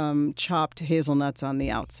some chopped hazelnuts on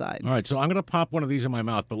the outside. All right, so I'm going to pop one of these in my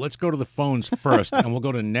mouth, but let's go to the phones first, and we'll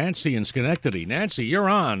go to Nancy in Schenectady. Nancy, you're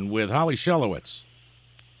on with Holly Shelowitz.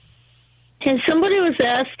 And somebody was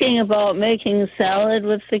asking about making salad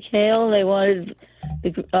with the kale. They wanted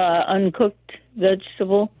the uncooked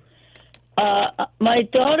vegetable. My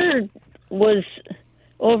daughter was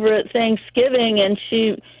over at Thanksgiving, and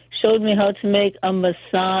she showed me how to make a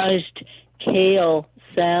massaged kale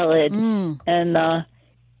salad. And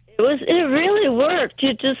it really worked.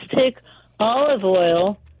 You just take olive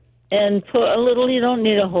oil and put a little, you don't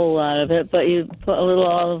need a whole lot of it, but you put a little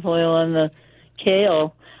olive oil on the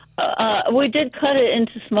kale. We did cut it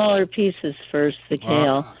into smaller pieces first, the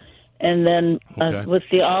kale, and then with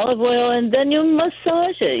the olive oil, and then you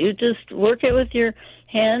massage it. You just work it with your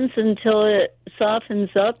hands until it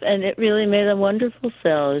softens up, and it really made a wonderful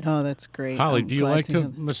salad. Oh, that's great. Holly, do you like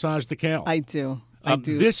to massage the kale? I do. I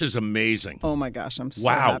do. This is amazing. Oh, my gosh. I'm so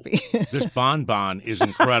Wow. happy. This bonbon is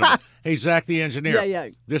incredible. Hey, Zach, the engineer. Yeah.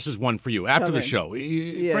 This is one for you. After Come the in. show.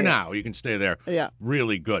 Yeah, For yeah. now, you can stay there. Yeah.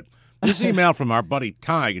 Really good. This email from our buddy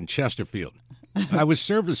Ty in Chesterfield. I was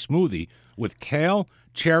served a smoothie with kale,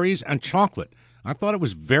 cherries, and chocolate. I thought it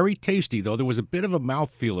was very tasty, though there was a bit of a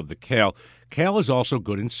mouthfeel of the kale. Kale is also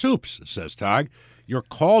good in soups, says Tig. Your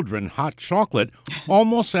cauldron hot chocolate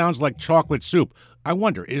almost sounds like chocolate soup. I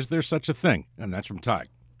wonder, is there such a thing? And that's from Tig.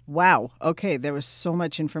 Wow. Okay, there was so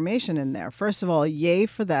much information in there. First of all, yay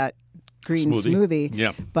for that green smoothie.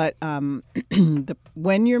 Yeah. But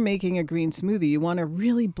when you're making a green smoothie, you want to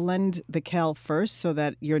really blend the kale first so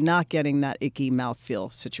that you're not getting that icky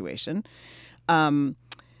mouthfeel situation.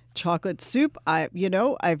 Chocolate soup, I've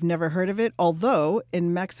never heard of it. Although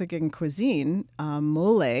in Mexican cuisine,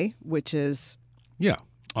 mole, which is using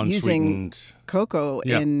Unsweetened. cocoa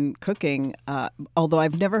in cooking, although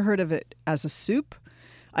I've never heard of it as a soup,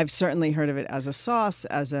 I've certainly heard of it as a sauce,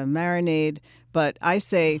 as a marinade. But I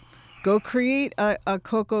say, go create a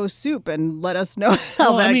cocoa soup and let us know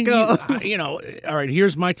how that goes. All right,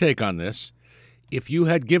 here's my take on this. If you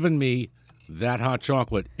had given me that hot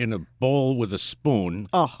chocolate in a bowl with a spoon,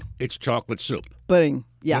 it's chocolate soup. Pudding,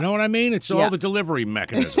 yeah. You know what I mean? It's all the delivery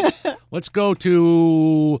mechanism. Let's go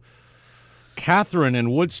to Catherine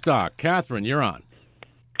in Woodstock. Catherine, you're on.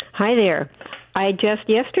 Hi there. I just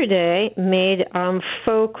yesterday made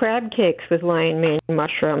faux crab cakes with lion mane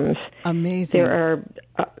mushrooms. Amazing.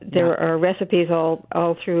 There are recipes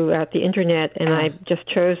all throughout the internet, and I just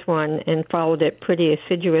chose one and followed it pretty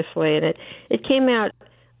assiduously, and it came out.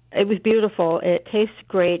 It was beautiful. It tastes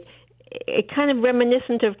great. It kind of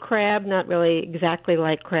reminiscent of crab, not really exactly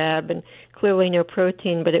like crab, and clearly no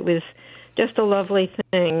protein, but it was just a lovely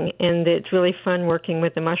thing, and it's really fun working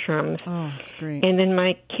with the mushrooms. Oh, it's great. And then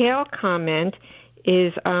my kale comment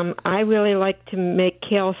is I really like to make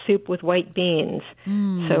kale soup with white beans.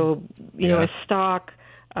 So, a stock,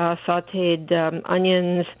 sautéed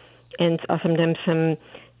onions, and sometimes some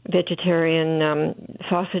vegetarian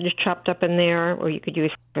sausage chopped up in there, or you could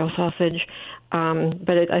use real sausage.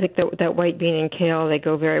 But I think that white bean and kale, they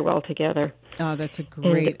go very well together. Oh, that's a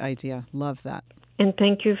great idea. Love that. And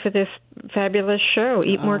thank you for this fabulous show.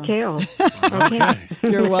 Eat more kale. Okay.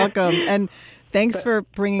 You're welcome. And thanks for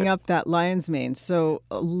bringing up that lion's mane. So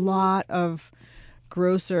a lot of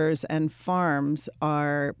grocers and farms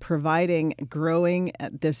are growing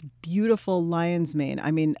this beautiful lion's mane.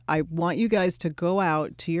 I mean, I want you guys to go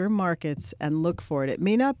out to your markets and look for it. It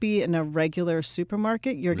may not be in a regular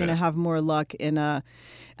supermarket. You're going to have more luck at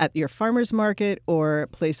your farmer's market or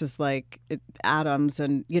places like Adams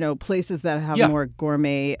and, places that have more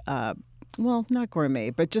gourmet, well, not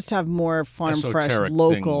gourmet, but just have more farm fresh,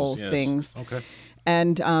 local things. Okay.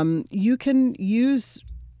 And you can use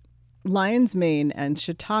lion's mane and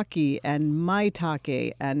shiitake and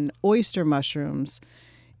maitake and oyster mushrooms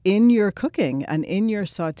in your cooking and in your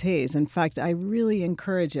sautés. In fact, I really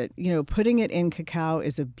encourage it. Putting it in cacao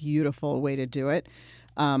is a beautiful way to do it.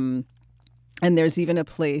 And there's even a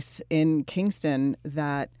place in Kingston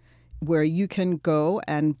where you can go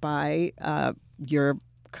and buy your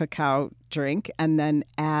cacao drink and then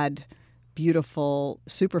add beautiful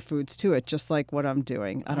superfoods to it, just like what I'm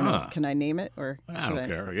doing. I don't know. Can I name it or I don't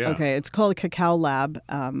care. Yeah. Okay. It's called Cacao Lab.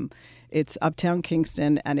 It's uptown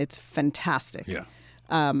Kingston, and it's fantastic. Yeah.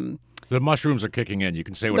 The mushrooms are kicking in. You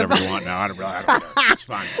can say whatever you want now. I don't care. It's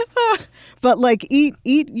fine. But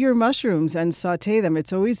eat your mushrooms and saute them.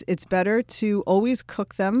 It's better to always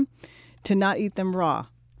cook them, to not eat them raw.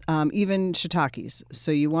 Even shiitakes.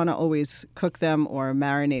 So you want to always cook them or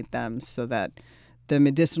marinate them so that the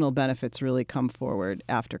medicinal benefits really come forward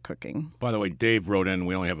after cooking. By the way, Dave wrote in,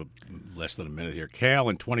 we only have less than a minute here. Kale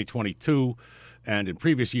in 2022 and in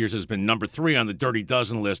previous years has been number 3 on the Dirty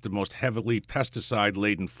Dozen list of most heavily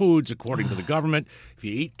pesticide-laden foods, according to the government. If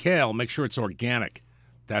you eat kale, make sure it's organic.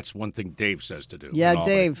 That's one thing Dave says to do. Yeah,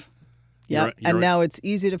 Dave. Yeah, and now it's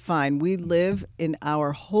easy to find. We live in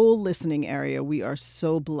our whole listening area. We are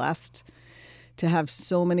so blessed to have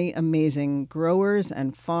so many amazing growers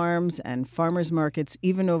and farms and farmers markets,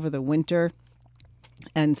 even over the winter.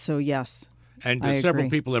 And so, yes. And several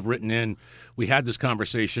people have written in. We had this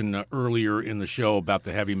conversation earlier in the show about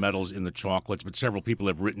the heavy metals in the chocolates, but several people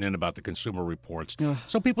have written in about the Consumer Reports.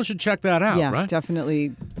 So people should check that out, right? Yeah,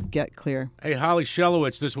 definitely get clear. Hey, Holly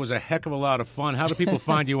Shelowitz, this was a heck of a lot of fun. How do people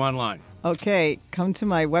find you online? Okay, come to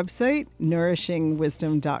my website,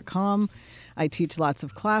 nourishingwisdom.com. I teach lots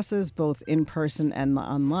of classes, both in person and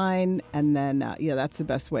online. And then, that's the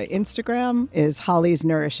best way. Instagram is Holly's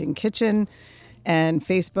Nourishing Kitchen. And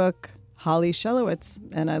Facebook, Holly Shelowitz,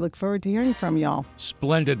 and I look forward to hearing from y'all.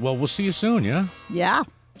 Splendid. Well, we'll see you soon, yeah? Yeah.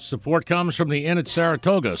 Support comes from the Inn at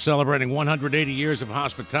Saratoga, celebrating 180 years of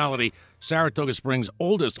hospitality. Saratoga Springs'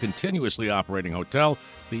 oldest continuously operating hotel,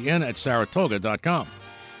 the Inn at Saratoga.com.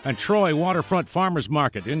 And Troy Waterfront Farmers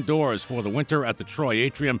Market, indoors for the winter at the Troy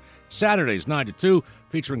Atrium, Saturdays 9 to 2,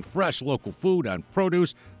 featuring fresh local food and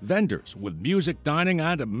produce, vendors with music, dining,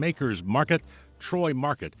 and a maker's market,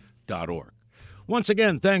 troymarket.org. Once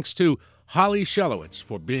again, thanks to Holly Shelowitz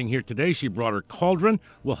for being here today. She brought her cauldron.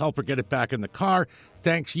 We'll help her get it back in the car.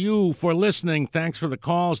 Thanks you for listening. Thanks for the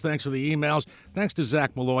calls. Thanks for the emails. Thanks to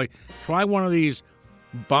Zach Malloy. Try one of these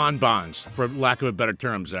bonbons, for lack of a better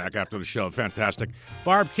term, Zach, after the show. Fantastic.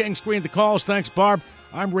 Barb King screened the calls. Thanks, Barb.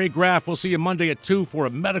 I'm Ray Graf. We'll see you Monday at 2 for a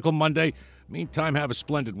Medical Monday. Meantime, have a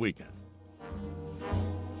splendid weekend.